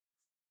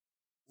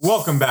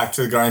Welcome back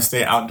to the Garden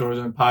State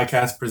Outdoorsman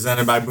podcast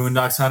presented by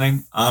Boondocks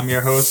Hunting. I'm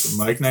your host,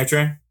 Mike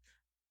Nitre.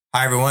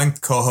 Hi, everyone.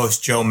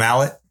 Co-host Joe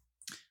Mallett.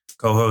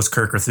 Co-host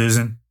Kirk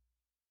Ruthusen.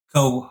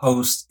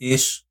 Co-host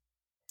Ish.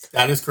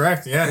 That is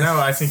correct. Yeah, no,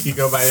 I think you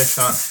go by Ish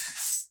on.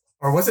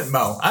 Or was it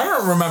Mo? I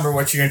don't remember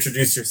what you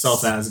introduced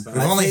yourself as. But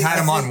We've only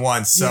had him on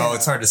once, so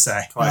it's hard to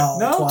say. Twice.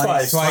 No,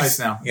 Twice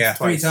now. Yeah.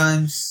 Three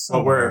times.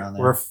 But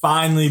we're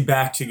finally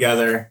back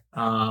together.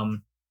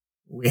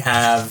 We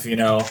have,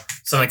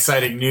 some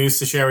exciting news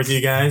to share with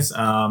you guys.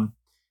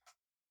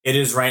 It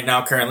is right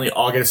now currently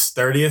August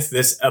 30th.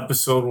 This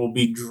episode will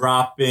be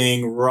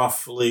dropping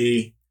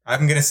roughly...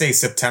 I'm going to say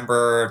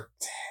September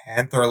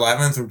 10th or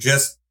 11th, or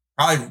just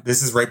probably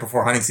this is right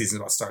before hunting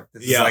season will start.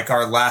 This is like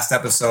our last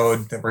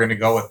episode that we're going to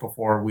go with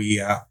before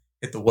we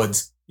hit the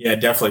woods. Yeah,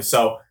 definitely.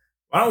 So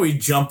why don't we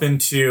jump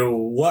into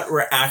what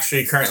we're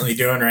actually currently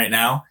doing right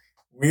now?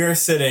 We are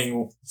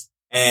sitting,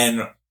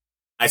 and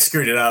I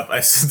screwed it up.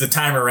 The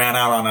timer ran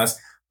out on us,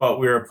 but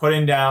we were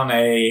putting down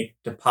a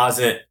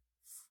deposit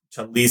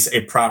to lease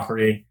a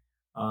property.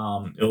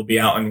 It will be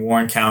out in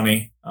Warren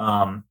County.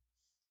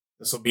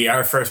 This will be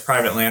our first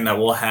private land that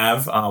we'll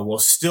have. We'll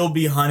still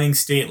be hunting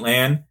state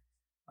land.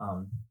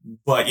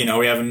 But,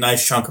 we have a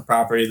nice chunk of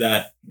property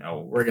that,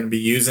 we're going to be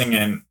using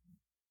and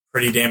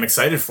pretty damn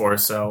excited for.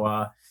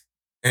 So,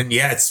 and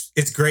yeah,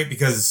 it's great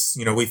because,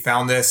 we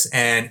found this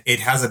and it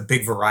has a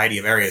big variety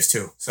of areas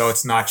too. So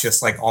it's not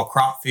just like all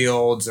crop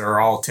fields or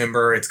all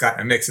timber. It's got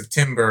a mix of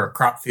timber,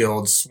 crop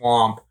fields,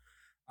 swamp.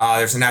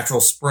 There's a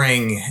natural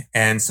spring.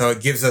 And so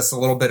it gives us a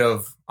little bit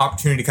of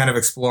opportunity to kind of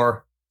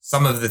explore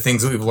some of the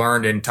things that we've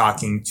learned in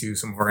talking to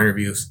some of our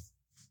interviews.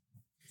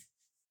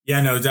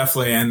 Yeah, no,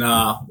 definitely. And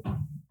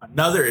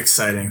another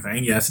exciting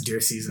thing, yes,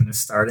 deer season is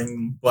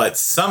starting, but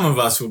some of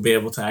us will be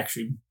able to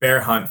actually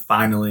bear hunt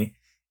finally,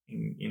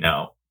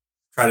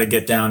 try to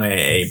get down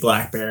a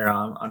black bear.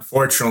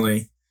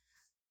 Unfortunately,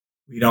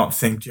 we don't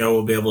think Joe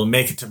will be able to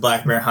make it to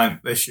black bear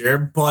hunt this year,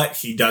 but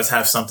he does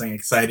have something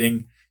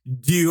exciting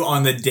due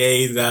on the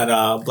day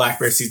that black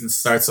bear season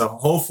starts. So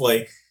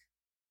hopefully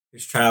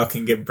this trial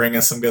can bring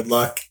us some good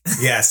luck.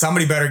 Yeah,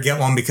 somebody better get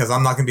one because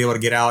I'm not going to be able to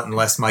get out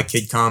unless my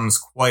kid comes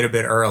quite a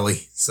bit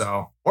early.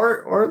 So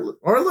or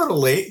a little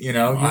late,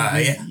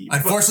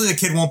 Unfortunately, the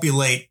kid won't be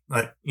late,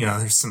 but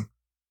there's some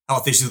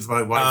health issues with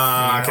my wife,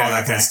 all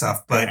that kind of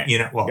stuff. But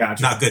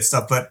gotcha. Not good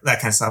stuff, but that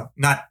kind of stuff.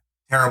 Not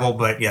terrible,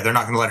 but yeah, they're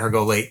not going to let her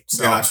go late.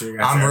 So gotcha.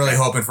 I'm really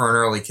hoping for an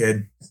early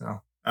kid.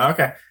 So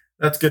okay,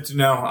 that's good to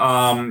know.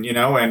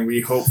 And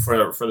we hope for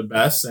the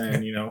best,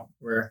 and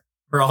we're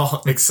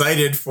all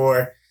excited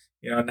for.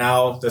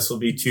 Now this will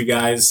be two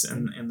guys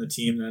in the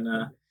team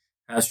that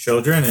has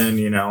children,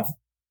 and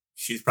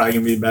she's probably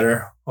gonna be a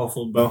better,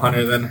 hopeful bow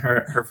hunter than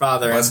her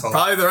father, and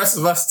probably the rest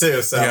of us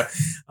too. So,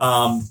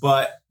 yeah.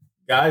 But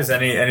guys,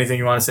 anything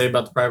you want to say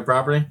about the private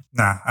property?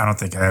 Nah, I don't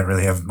think I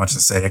really have much to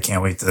say. I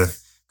can't wait to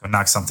go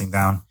knock something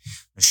down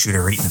and shoot it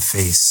right in the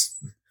face.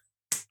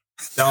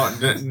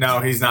 No,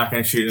 he's not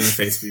going to shoot it in the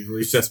face, people.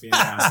 He's just being an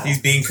asshole.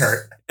 He's being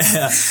curt.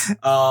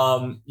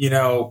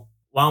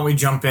 Why don't we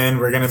jump in?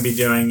 We're going to be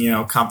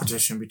doing,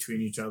 competition between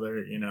each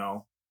other,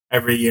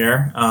 every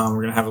year. We're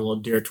going to have a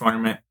little deer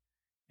tournament,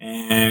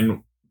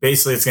 and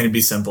basically it's going to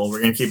be simple.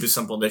 We're going to keep it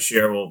simple this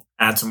year. We'll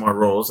add some more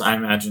rules, I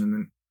imagine, in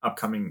the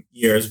upcoming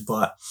years.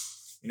 But,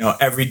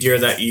 every deer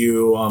that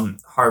you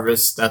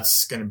harvest,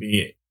 that's going to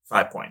be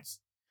 5 points.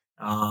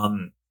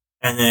 And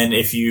then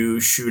if you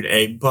shoot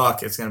a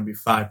buck, it's going to be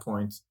 5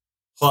 points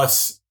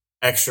plus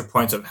extra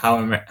points of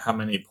how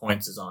many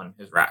points is on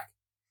his rack.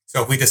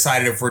 So if we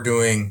decided if we're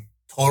doing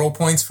total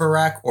points for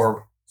rack,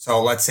 or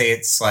so let's say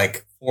it's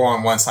like 4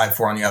 on one side,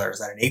 4 on the other. Is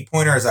that an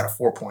 8-pointer or is that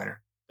a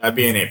 4-pointer? That'd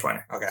be an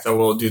 8-pointer. Okay. So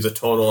we'll do the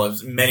total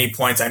of many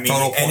points. I mean,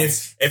 total and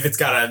points. if it's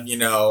got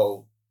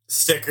a,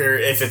 sticker,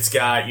 if it's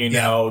got,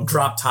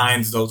 drop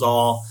tines, those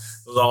all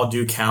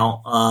do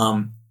count.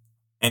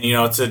 And,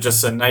 it's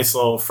just a nice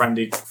little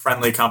friendly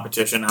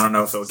competition. I don't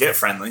know if it'll get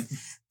friendly,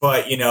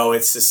 but,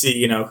 it's to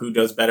see, who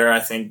does better. I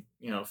think,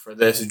 for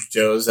this,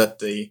 Joe's at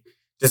the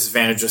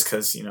disadvantage just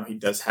because, he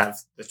does have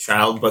the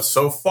child. But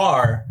so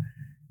far,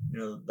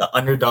 the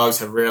underdogs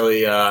have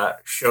really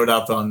showed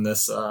up on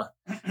this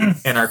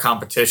in our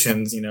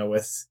competitions,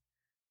 with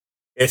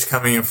Ish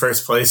coming in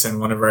first place in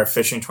one of our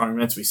fishing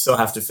tournaments. We still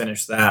have to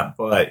finish that.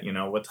 But,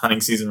 with hunting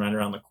season right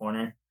around the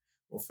corner,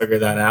 we'll figure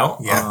that out.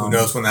 Yeah, who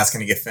knows when that's going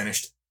to get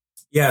finished.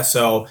 Yeah,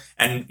 so,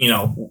 and,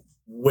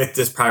 with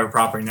this private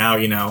property now,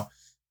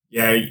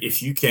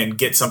 if you can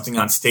get something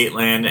on state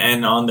land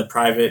and on the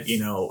private,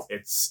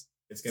 it's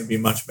going to be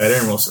much better,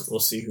 and we'll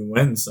see who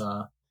wins.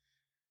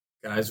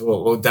 Guys,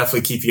 we'll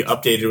definitely keep you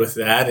updated with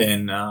that,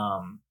 and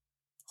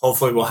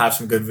hopefully we'll have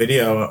some good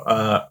video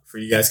for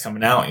you guys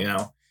coming out.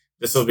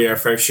 This will be our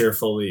first year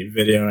fully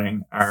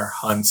videoing our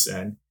hunts,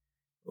 and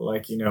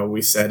like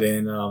we said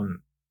in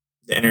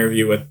the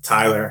interview with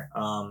Tyler,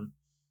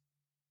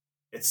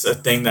 it's a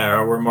thing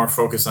that we're more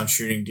focused on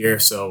shooting deer,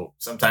 so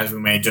sometimes we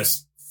may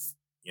just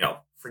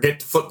forget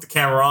to flip the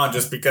camera on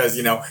just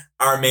because,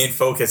 our main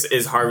focus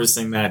is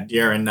harvesting that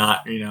deer and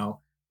not,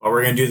 but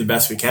we're going to do the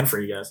best we can for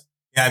you guys.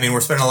 Yeah, I mean,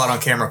 we're spending a lot on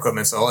camera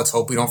equipment, so let's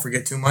hope we don't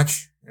forget too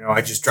much.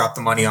 I just dropped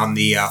the money on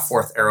the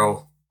fourth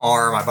Arrow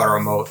arm. I bought a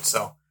remote,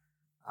 so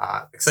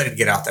excited to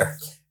get out there.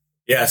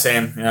 Yeah,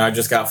 same. I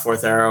just got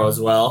fourth Arrow as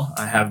well.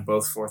 I have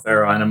both fourth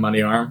Arrow and a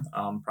money arm.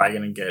 I'm probably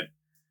going to get a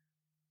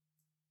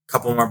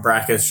couple more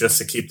brackets just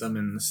to keep them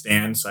in the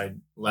stand, so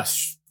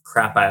less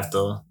crap I have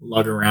to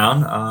lug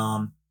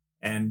around.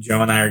 And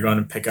Joe and I are going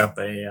to pick up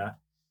a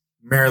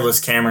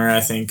mirrorless camera,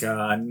 I think,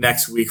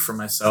 next week for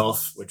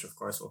myself, which of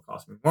course will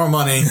cost me more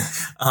money.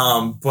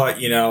 But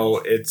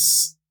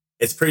it's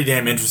pretty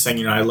damn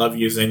interesting. I love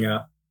using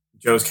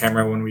Joe's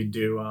camera when we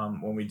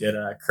did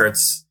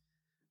Kurt's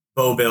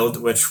bow build,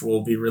 which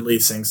we'll be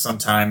releasing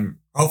sometime.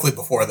 Hopefully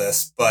before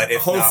this, but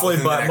if hopefully,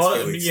 not,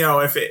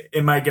 if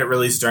it might get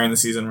released during the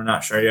season, we're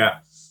not sure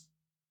yet.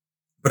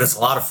 But it's a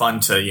lot of fun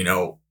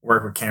to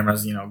work with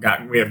cameras. We have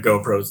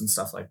GoPros and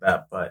stuff like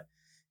that, but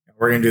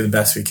we're gonna do the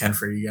best we can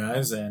for you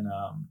guys, and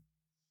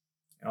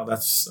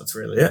that's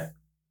really it.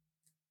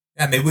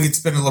 Yeah, maybe we could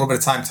spend a little bit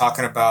of time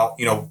talking about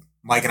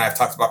Mike and I have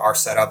talked about our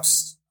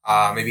setups.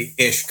 Maybe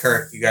Ish,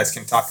 Kurt, you guys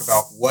can talk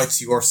about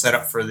what's your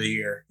setup for the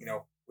year.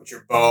 With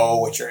your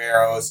bow, with your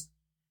arrows.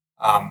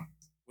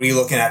 What are you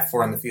looking at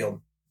for in the field?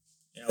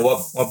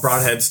 What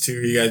broadheads too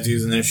are you guys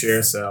using this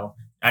year? So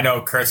I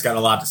know Kurt's got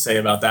a lot to say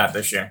about that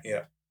this year.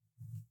 Yeah.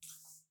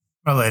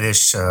 I'll let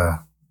Ish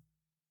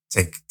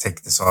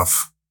take this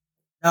off.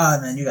 Nah,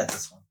 man, you got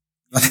this one.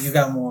 You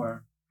got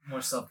more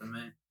stuff than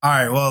me. All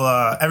right.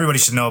 Well, everybody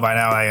should know by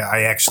now.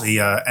 I actually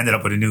ended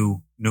up with a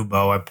new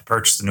bow. I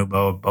purchased a new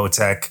bow,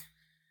 Bowtech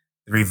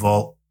 3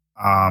 volt.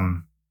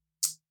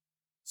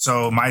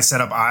 So my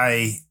setup,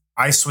 I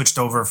switched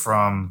over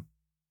from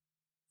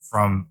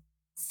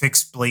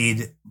fixed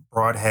blade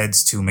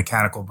broadheads to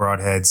mechanical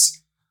broadheads.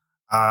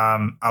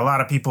 A lot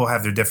of people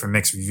have their different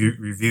mixed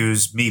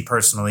reviews. Me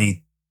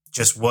personally,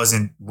 just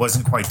wasn't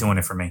quite doing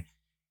it for me.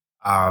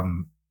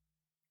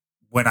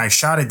 When I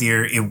shot a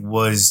deer, it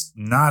was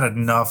not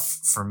enough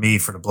for me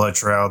for the blood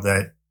trail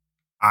that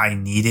I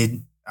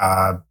needed.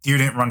 Deer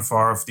didn't run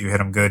far if you hit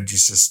them good.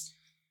 Just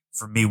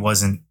for me,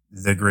 wasn't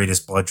the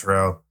greatest blood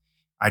trail.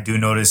 I do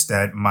notice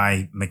that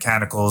my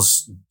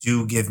mechanicals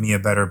do give me a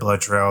better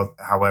blood trail.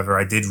 However,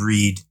 I did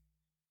read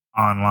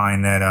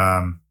online that,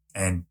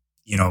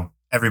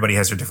 everybody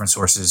has their different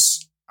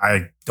sources.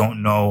 I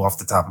don't know off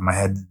the top of my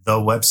head the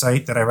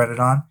website that I read it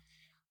on.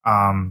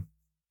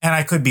 And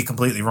I could be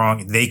completely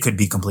wrong. They could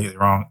be completely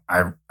wrong.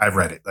 I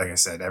read it. Like I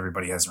said,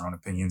 everybody has their own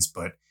opinions,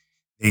 but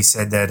they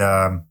said that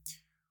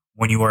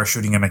when you are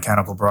shooting a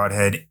mechanical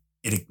broadhead,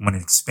 when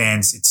it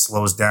expands, it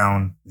slows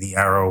down the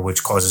arrow,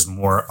 which causes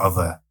more of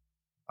a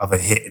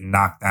hit and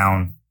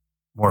knockdown,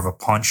 more of a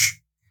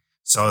punch.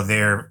 So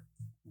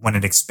when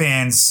it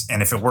expands,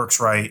 and if it works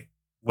right,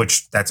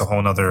 which that's a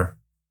whole nother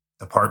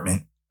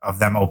department of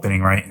them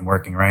opening right and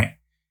working right.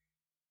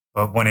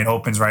 But when it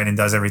opens right and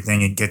does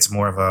everything, it gets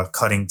more of a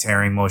cutting,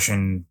 tearing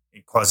motion.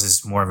 It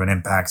causes more of an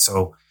impact.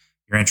 So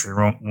your entry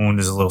wound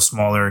is a little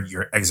smaller.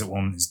 Your exit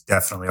wound is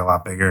definitely a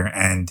lot bigger.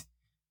 And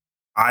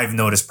I've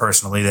noticed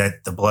personally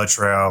that the blood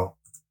trail,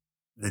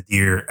 the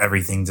deer,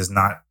 everything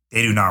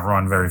they do not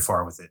run very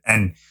far with it.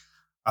 And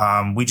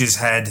we just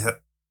did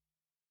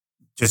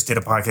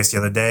a podcast the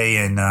other day,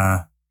 and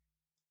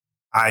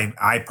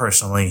I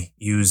personally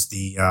use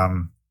the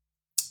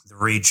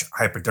Rage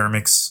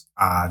Hypodermics.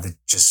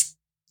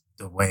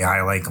 The way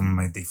I like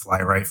them, they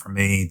fly right for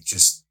me.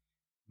 Just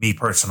me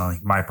personally,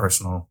 my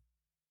personal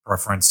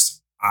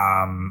preference.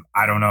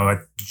 I don't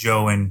know,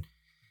 Joe and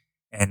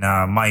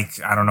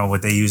Mike, I don't know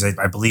what they use.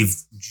 I believe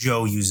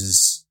Joe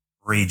uses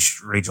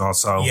Rage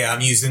also. Yeah, I'm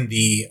using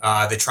the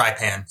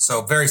Trypan.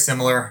 So very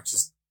similar.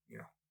 Just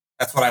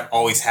that's what I've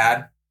always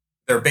had.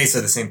 They're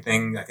basically the same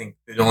thing. I think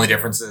the only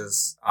difference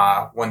is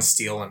one's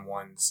steel and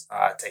one's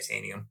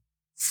titanium.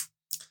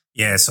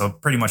 Yeah, so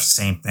pretty much the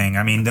same thing.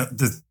 I mean,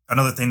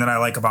 another thing that I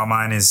like about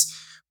mine is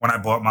when I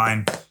bought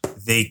mine,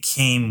 they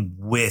came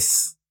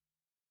with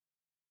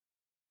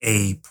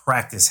a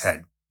practice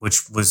head,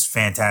 which was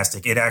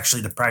fantastic.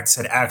 The practice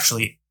head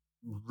actually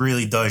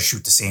really does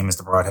shoot the same as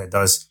the broadhead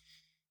does.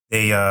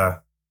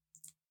 For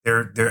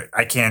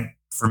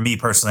me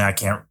personally, I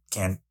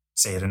can't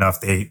say it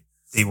enough.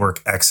 They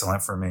work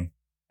excellent for me.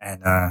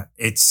 And I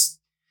think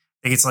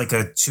it's like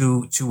a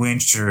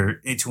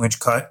 2-inch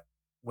cut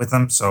with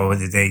them. So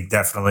they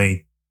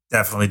definitely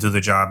do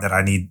the job that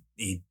I need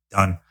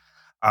done.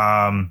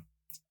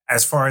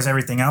 As far as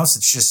everything else,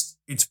 it's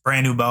a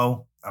brand new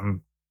bow.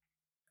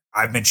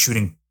 I've been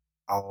shooting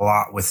a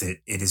lot with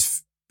it. It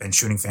has been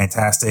shooting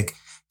fantastic.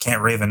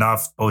 Can't rave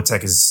enough.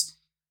 Bowtech has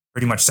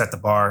pretty much set the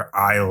bar.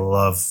 I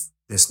love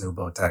this new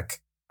Bowtech.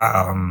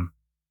 I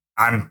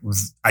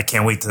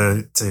can't wait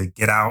to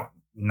get out,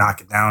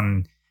 knock it down,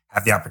 and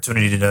have the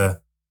opportunity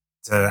to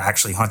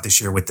actually hunt this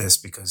year with this,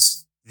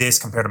 because this,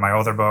 compared to my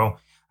older bow,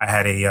 I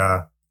had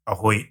a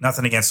Hoyt.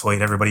 Nothing against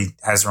Hoyt. Everybody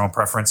has their own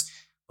preference,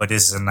 but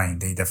this is a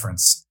 9-day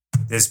difference.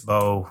 This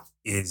bow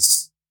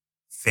is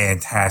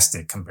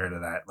fantastic compared to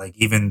that. Like,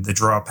 even the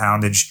draw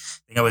poundage,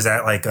 I think I was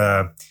at like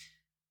a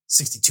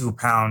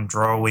 62-pound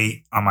draw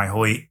weight on my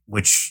Hoyt,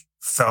 which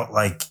felt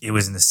like it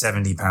was in the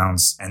 70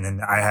 pounds. And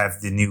then I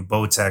have the new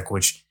Bowtech,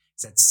 which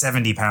is at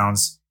 70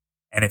 pounds,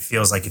 and it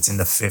feels like it's in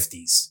the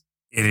 50s.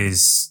 It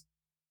is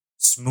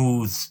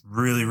smooth,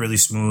 really, really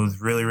smooth,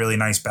 really, really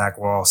nice back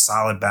wall,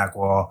 solid back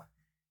wall.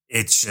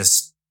 It's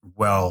just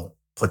well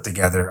put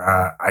together.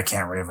 I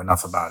can't rave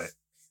enough about it.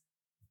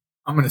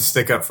 I'm going to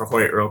stick up for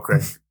Hoyt real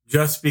quick,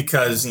 just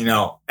because,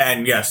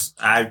 and yes,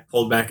 I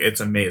pulled back. It's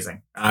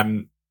amazing.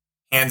 I'm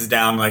hands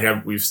down,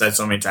 like we've said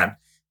so many times,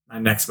 my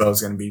next bow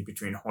is going to be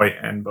between Hoyt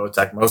and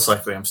Bowtech. Most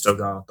likely, I'm still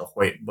going with the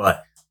Hoyt,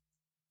 but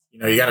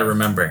you got to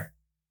remember,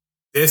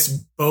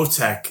 this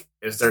Bowtech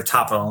is their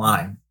top of the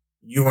line.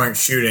 You weren't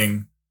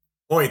shooting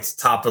Hoyt's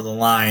top of the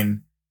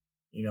line,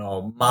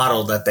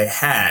 model that they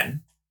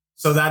had.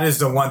 So that is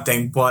the one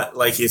thing. But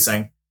like he's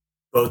saying,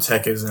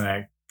 Bowtech is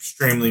an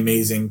extremely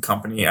amazing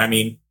company. I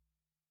mean,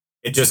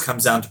 it just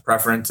comes down to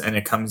preference, and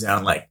it comes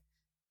down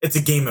it's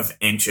a game of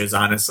inches,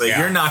 honestly. Yeah.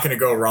 You're not going to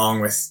go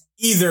wrong with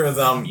either of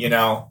them,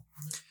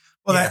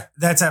 Well,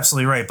 that's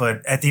absolutely right.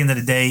 But at the end of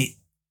the day,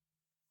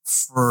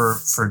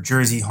 for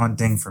Jersey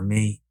hunting, for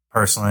me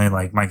personally,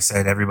 like Mike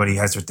said, everybody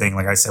has their thing.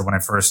 Like I said when I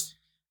first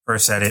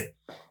said it,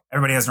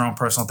 everybody has their own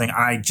personal thing.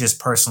 I just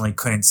personally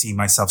couldn't see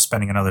myself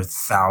spending another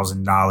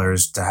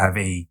 $1,000 to have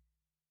a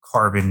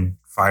carbon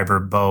fiber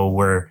bow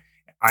where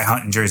I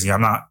hunt in Jersey.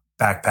 I'm not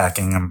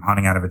backpacking. I'm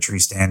hunting out of a tree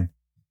stand.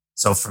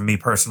 So for me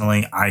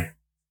personally, I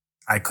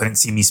couldn't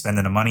see me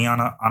spending the money on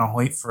a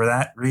Hoyt for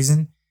that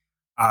reason.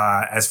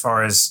 As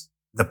far as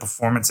the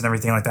performance and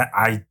everything like that,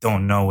 I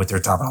don't know what their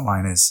top of the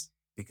line is,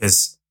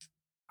 because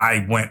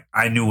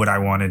I knew what I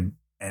wanted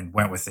and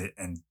went with it.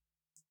 And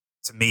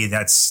to me,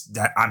 that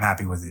I'm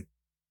happy with it.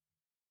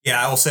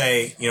 Yeah, I will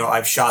say,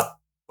 I've shot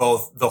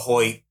both the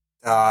Hoyt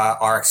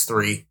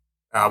RX3,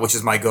 which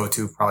is my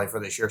go-to probably for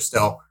this year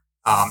still.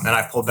 And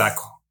I've pulled back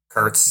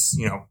Kurtz,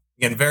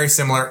 again, very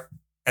similar.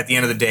 At the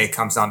end of the day, it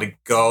comes down to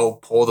go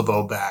pull the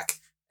bow back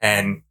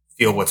and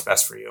feel what's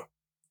best for you.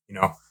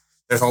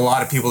 There's a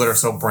lot of people that are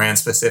so brand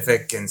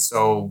specific and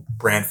so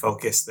brand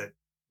focused that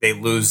they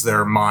lose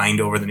their mind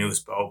over the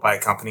newest bow by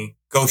a company.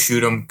 Go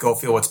shoot them. Go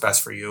feel what's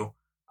best for you.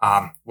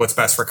 What's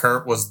best for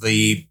Kurt was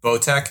the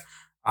Bowtech.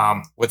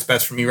 What's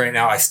best for me right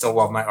now, I still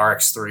love my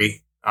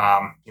RX3.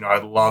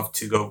 I'd love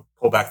to go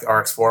pull back the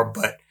RX4,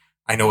 but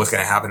I know what's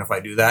going to happen if I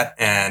do that,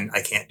 and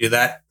I can't do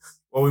that.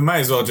 Well, we might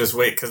as well just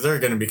wait, because they're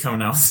going to be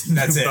coming out with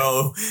a new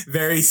bow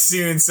very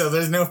soon, so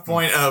there's no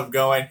point of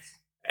going.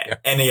 Yeah.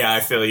 And yeah, I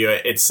feel you.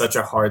 It's such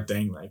a hard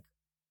thing.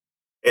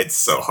 It's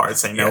so hard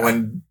saying no.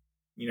 When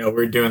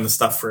we're doing the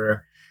stuff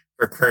for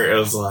Kurt, it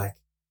was like,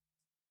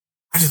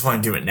 I just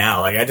want to do it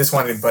now. I just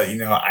wanted, but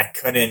I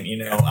couldn't.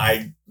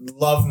 I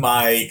love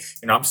my.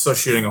 I'm still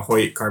shooting a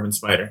Hoyt Carbon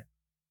Spider.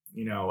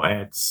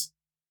 It's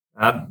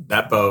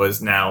that bow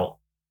is now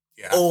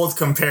old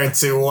compared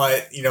to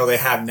what they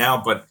have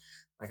now, but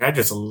I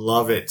just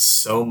love it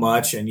so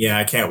much, and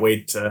I can't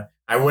wait to.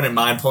 I wouldn't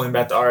mind pulling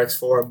back the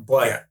RX4,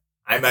 but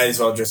I might as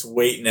well just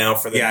wait now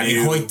for the new. I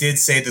mean, Hoyt did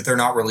say that they're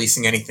not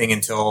releasing anything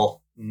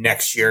until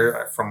next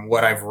year, from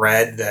what I've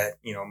read, that,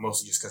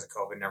 mostly just because of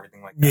COVID and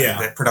everything like that. Yeah.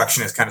 That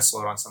production has kind of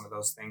slowed on some of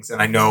those things.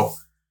 And I know,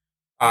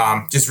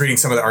 just reading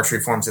some of the archery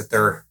forums, that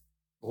their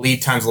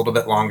lead time's a little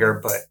bit longer,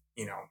 but,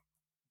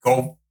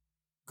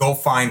 go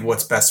find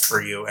what's best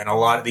for you. And a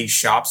lot of these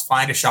shops,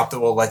 find a shop that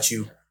will let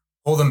you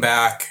pull them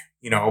back,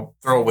 throw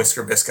a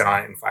whisker biscuit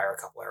on it and fire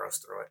a couple arrows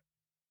through it.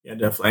 Yeah,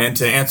 definitely. And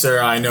to answer,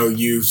 I know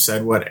you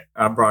said what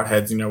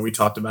broadheads, we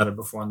talked about it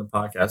before on the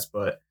podcast,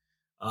 but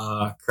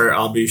Kurt,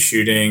 I'll be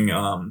shooting.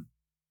 I'm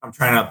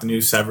trying out the new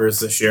Severs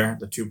this year,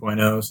 the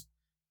 2.0s,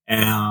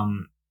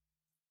 and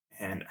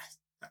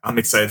I'm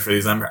excited for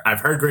these. I've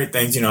heard great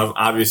things.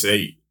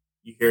 Obviously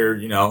you hear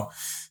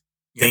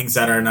things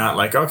that are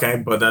not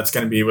okay, but that's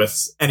going to be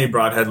with any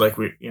broadhead, like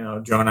we,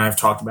 Joe and I have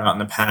talked about in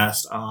the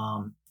past.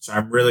 So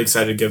I'm really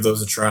excited to give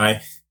those a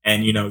try.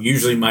 And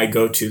usually my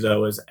go-to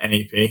though is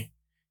NEP.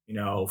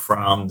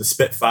 From the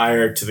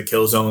Spitfire to the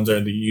Kill Zones are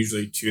the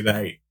usually two that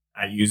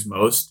I use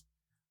most.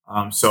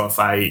 So if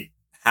I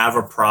have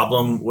a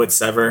problem with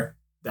Sever,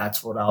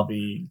 that's what I'll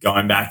be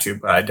going back to.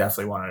 But I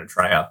definitely wanted to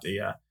try out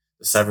the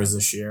Severs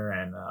this year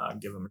and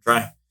give them a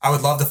try. I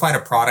would love to find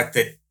a product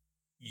that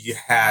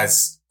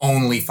has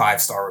only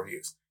 5-star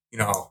reviews,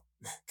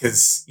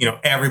 because,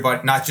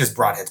 everybody, not just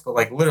broadheads, but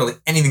literally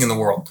anything in the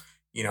world,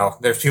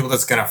 there's people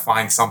that's going to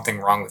find something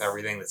wrong with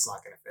everything that's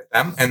not going to fit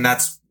them. And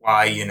that's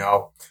why,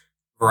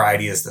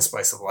 variety is the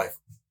spice of life.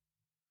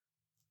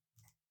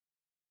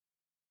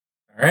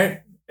 All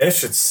right,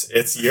 Ish,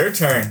 it's your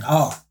turn.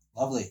 Oh,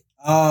 lovely.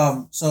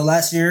 So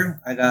last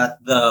year I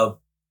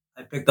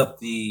picked up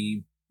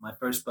my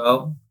first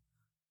bow.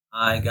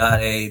 I got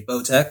a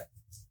Bowtech.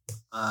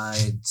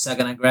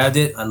 Second I grabbed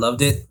it, I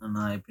loved it, and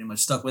I pretty much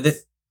stuck with it.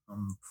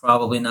 I'm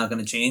probably not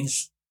going to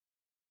change,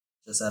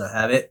 just out of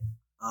habit.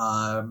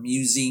 I'm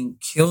using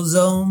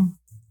Killzone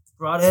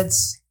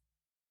broadheads.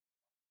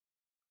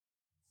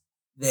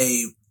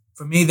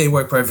 For me, they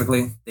work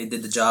perfectly. They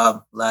did the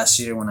job last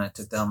year when I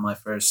took down my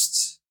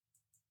first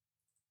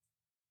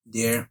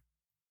deer.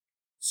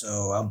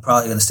 So I'm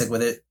probably going to stick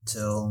with it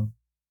till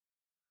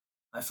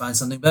I find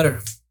something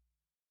better.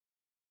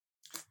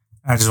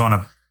 I just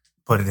want to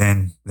put it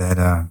in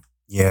that,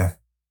 yeah,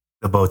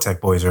 the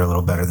Bowtech boys are a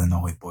little better than the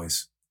Hoyt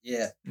boys.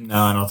 Yeah.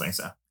 No, I don't think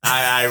so.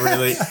 I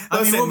really. I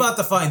mean, listen, we're about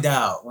to find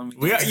out. When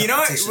we are, you know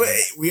what?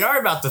 We are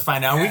about to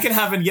find out. Yeah. We can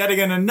have yet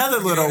again another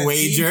We can little have a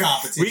team wager.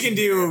 competition We can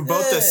do here.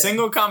 both Yeah. the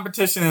single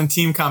competition and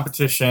team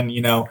competition.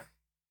 You know,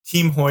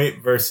 Team Hoyt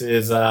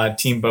versus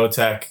Team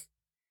Bowtech.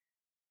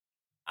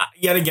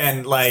 Yet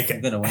again, like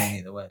I'm gonna win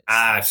either way.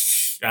 I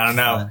don't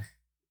know.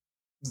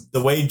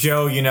 The way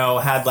Joe,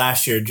 had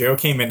last year. Joe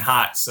came in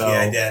hot, so Yeah,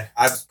 I did.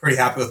 I was pretty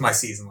happy with my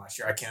season last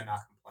year. I cannot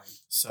complain.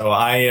 So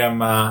I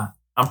am.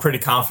 I'm pretty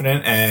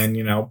confident, and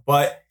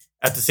but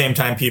at the same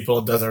time, people,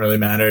 it doesn't really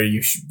matter.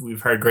 We've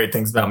heard great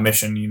things about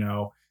Mission.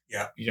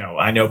 Yeah.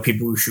 I know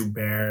people who shoot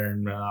bear,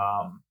 and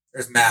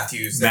There's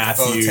Matthews, there's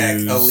Matthews,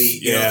 Bowtech,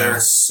 Elite. yeah.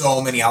 There's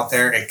so many out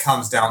there. It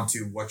comes down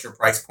to what's your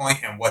price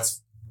point and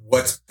what's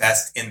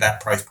best in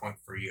that price point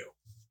for you.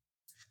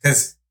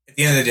 Because at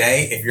the end of the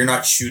day, if you're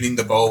not shooting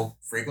the bow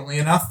frequently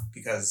enough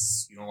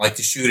because you don't like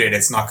to shoot it,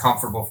 it's not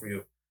comfortable for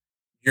you,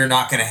 you're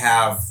not going to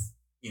have,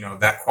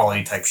 that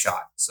quality type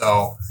shot.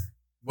 So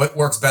what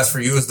works best for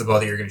you is the bow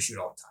that you're going to shoot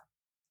all the time.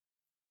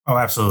 Oh,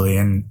 absolutely.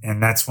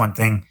 And that's one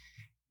thing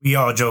we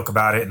all joke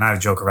about it, and I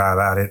joke around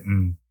about it.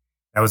 And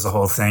that was the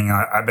whole thing.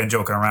 I've been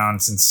joking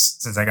around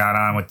since I got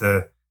on with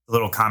the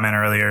little comment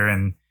earlier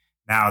and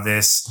now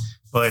this,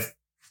 but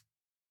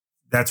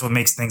that's what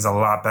makes things a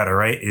lot better,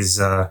 right? Is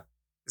a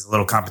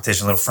little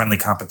competition, a little friendly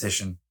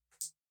competition,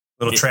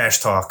 a little trash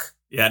talk.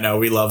 yeah, no,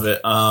 we love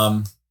it.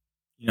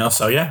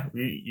 So yeah,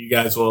 you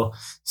guys will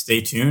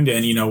stay tuned,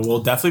 and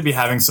we'll definitely be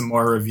having some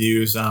more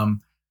reviews.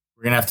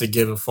 We're gonna have to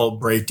give a full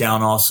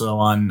breakdown also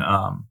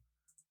on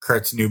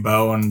Kurt's new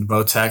bow and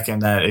Bowtech,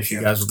 and that if you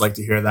guys would like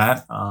to hear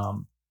that.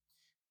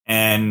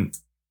 And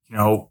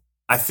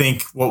I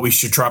think what we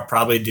should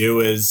probably do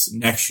is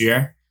next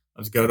year,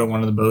 let's go to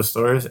one of the bow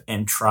stores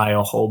and try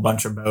a whole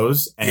bunch of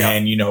bows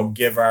and,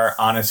 give our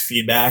honest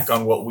feedback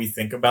on what we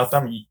think about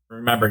them.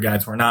 Remember,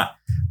 guys,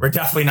 we're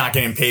definitely not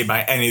getting paid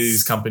by any of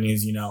these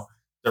companies.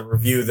 The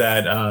review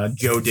that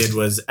Joe did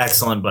was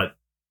excellent, but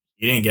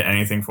he didn't get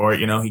anything for it.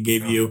 He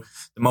gave you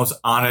the most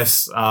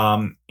honest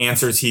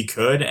answers he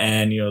could.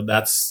 And,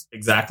 that's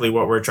exactly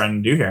what we're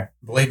trying to do here.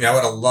 Believe me, I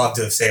would have loved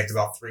to have saved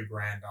about $3,000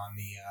 on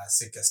the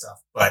Sitka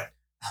stuff, but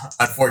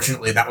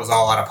unfortunately that was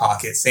all out of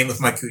pocket. Same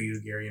with my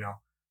Kuiu gear,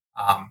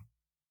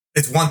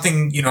 it's one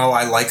thing,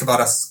 I like about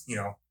us,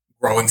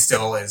 growing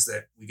still is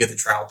that we get to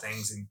trial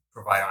things and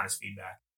provide honest feedback.